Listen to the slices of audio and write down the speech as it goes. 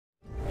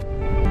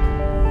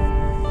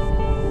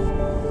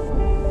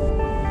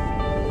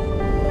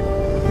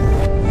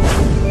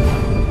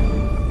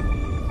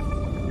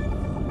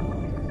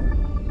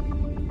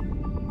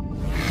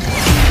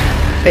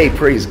Hey,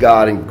 praise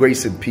God and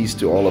grace and peace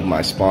to all of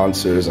my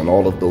sponsors and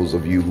all of those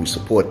of you who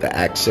support the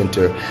AACCT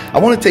Center. I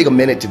want to take a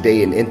minute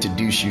today and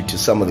introduce you to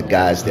some of the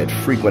guys that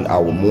frequent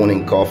our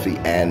morning coffee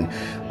and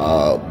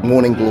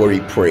morning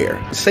glory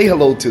prayer. Say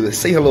hello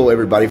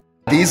everybody.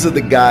 These are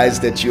the guys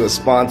that you are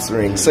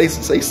sponsoring.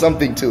 Say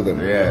something to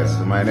them. Yes,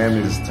 my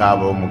name is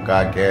Tabo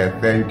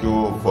Mukake. Thank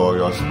you for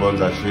your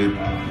sponsorship.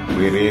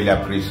 We really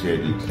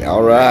appreciate it.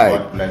 All right.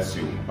 God bless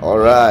you. All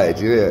right,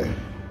 yeah.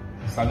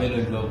 Samuel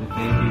and Global,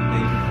 thank you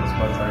for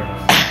sponsoring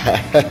us.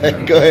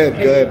 Go ahead.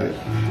 Thank you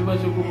very much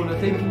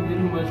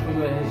for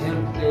your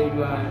help.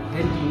 You are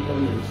helping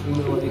others in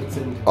our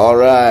AACCT. All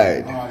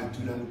right.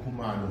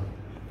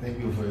 Thank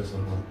you for your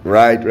support.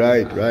 Right.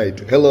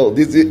 Hello.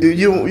 This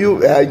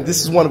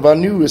is one of our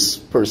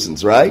newest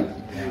persons, right?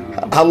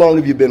 Yeah. How long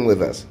have you been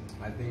with us?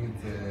 I think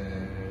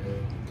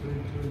it's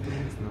 2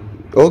 months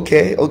now.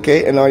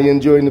 Okay. And are you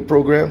enjoying the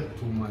program?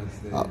 2 months.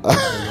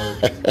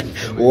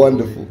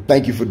 Wonderful.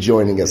 Thank you for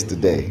joining us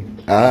today.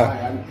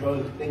 Hi, I'm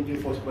Joel. Thank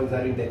you for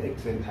sponsoring the AACCT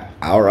Center.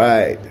 All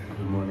right.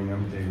 Good morning,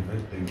 I'm David.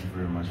 Thank you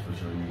very much for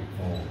joining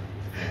for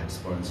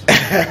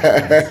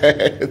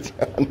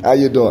sponsoring. How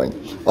you doing?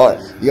 All right.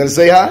 You gonna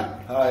say hi?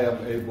 Hi,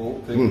 I'm Abel.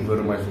 Thank you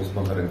very much for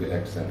sponsoring the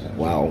AACCT Center.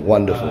 Wow,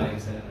 wonderful. Hi,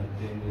 sponsoring.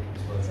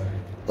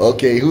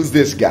 Okay, who's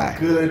this guy?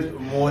 Good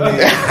morning,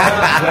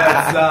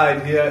 that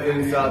side here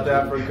in South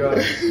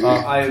Africa.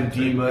 I am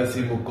D.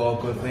 Mercy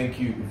Mugoko. Thank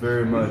you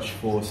very much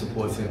for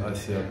supporting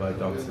us here by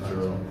Dr.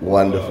 Jerome.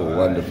 Wonderful.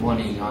 Good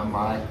morning, I'm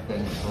Mike.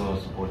 Thanks for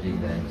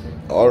supporting the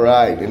AACCT. All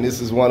right, and this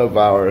is one of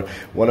our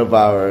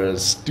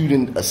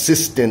student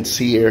assistants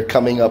here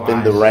coming up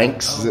in the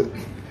ranks.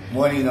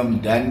 Morning,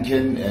 I'm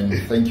Duncan, and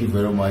thank you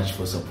very much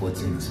for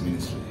supporting this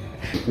ministry.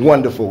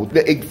 Wonderful.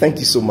 Thank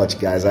you so much,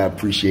 guys. I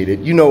appreciate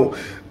it. You know,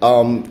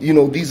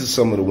 these are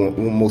some of the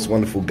most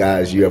wonderful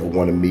guys you ever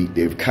want to meet.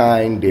 They're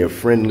kind, they're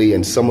friendly,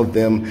 and some of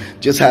them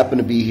just happen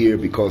to be here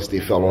because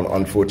they fell on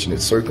unfortunate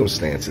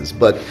circumstances.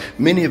 But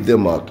many of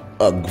them are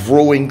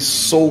growing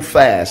so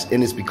fast,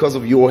 and it's because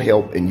of your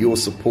help and your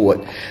support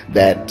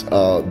that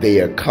they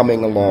are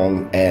coming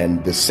along,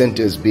 and the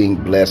center is being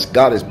blessed.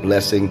 God is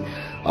blessing.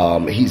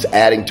 He's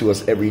adding to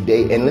us every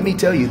day, and let me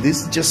tell you,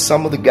 this is just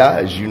some of the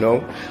guys,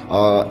 and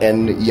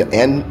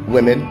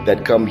women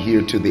that come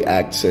here to the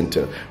AACCT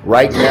Center.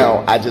 Right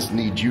now, I just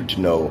need you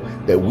to know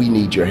that we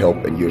need your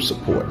help and your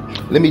support.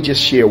 Let me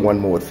just share one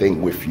more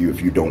thing with you,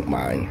 if you don't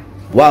mind.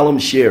 While I'm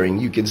sharing,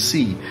 you can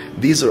see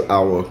these are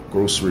our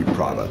grocery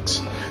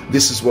products.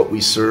 This is what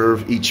we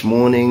serve each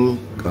morning.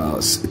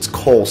 It's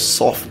called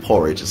soft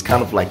porridge. It's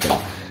kind of like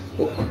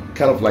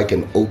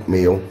an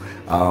oatmeal.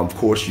 Of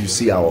course, you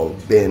see our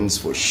bins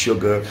for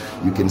sugar.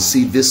 You can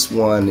see this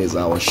one is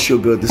our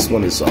sugar. This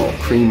one is our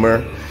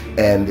creamer.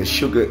 And the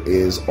sugar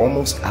is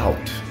almost out,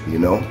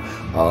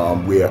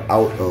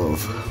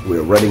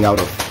 We're running out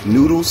of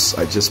noodles.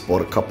 I just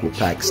bought a couple of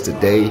packs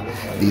today.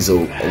 These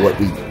are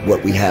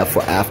what we have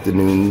for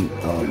afternoon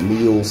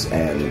meals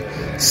and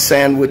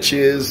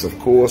sandwiches. Of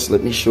course,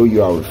 let me show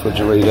you our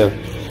refrigerator.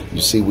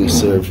 You see we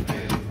serve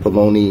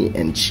bologna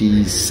and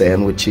cheese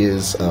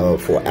sandwiches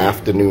for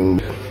afternoon.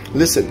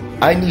 Listen,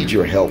 I need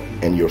your help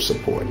and your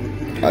support.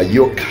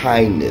 Your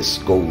kindness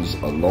goes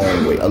a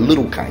long way. A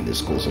little kindness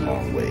goes a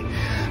long way.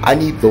 I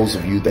need those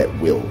of you that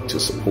will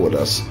to support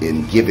us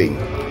in giving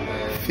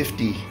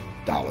 $50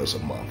 a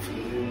month.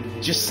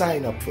 Just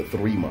sign up for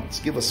 3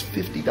 months. Give us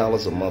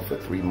 $50 a month for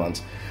 3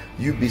 months.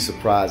 You'd be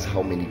surprised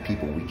how many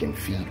people we can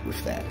feed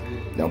with that.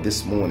 Now,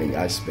 this morning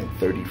I spent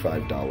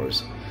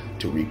 $35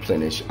 to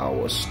replenish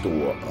our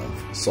store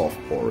of soft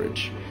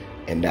porridge,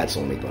 and that's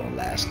only going to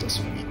last us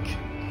a week.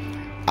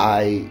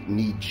 I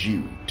need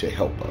you to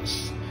help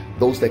us.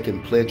 Those that can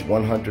pledge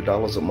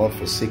 $100 a month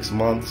for 6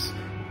 months,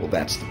 well,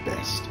 that's the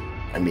best.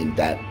 I mean,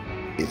 that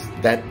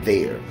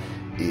there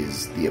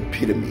is the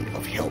epitome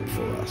of help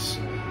for us.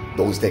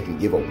 Those that can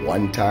give a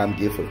one-time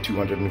gift of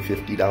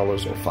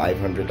 $250 or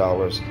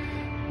 $500,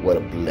 what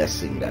a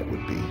blessing that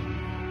would be.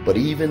 But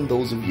even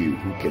those of you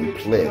who can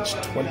pledge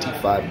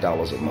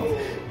 $25 a month,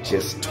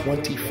 just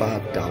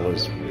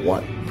 $25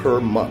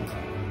 per month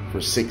for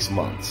 6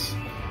 months,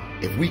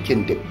 if we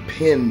can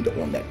depend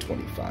on that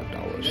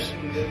 $25,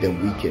 then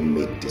we can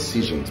make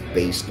decisions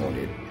based on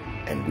it,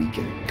 and we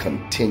can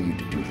continue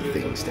to do the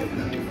things that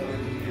we do.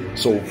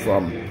 So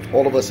from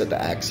all of us at the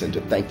AACCT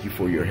Center, thank you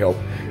for your help.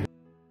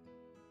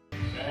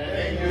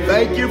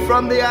 Thank you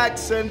from the AACCT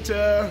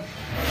Center.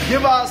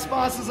 Give our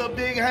sponsors a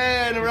big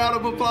hand, a round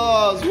of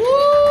applause.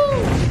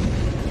 Woo!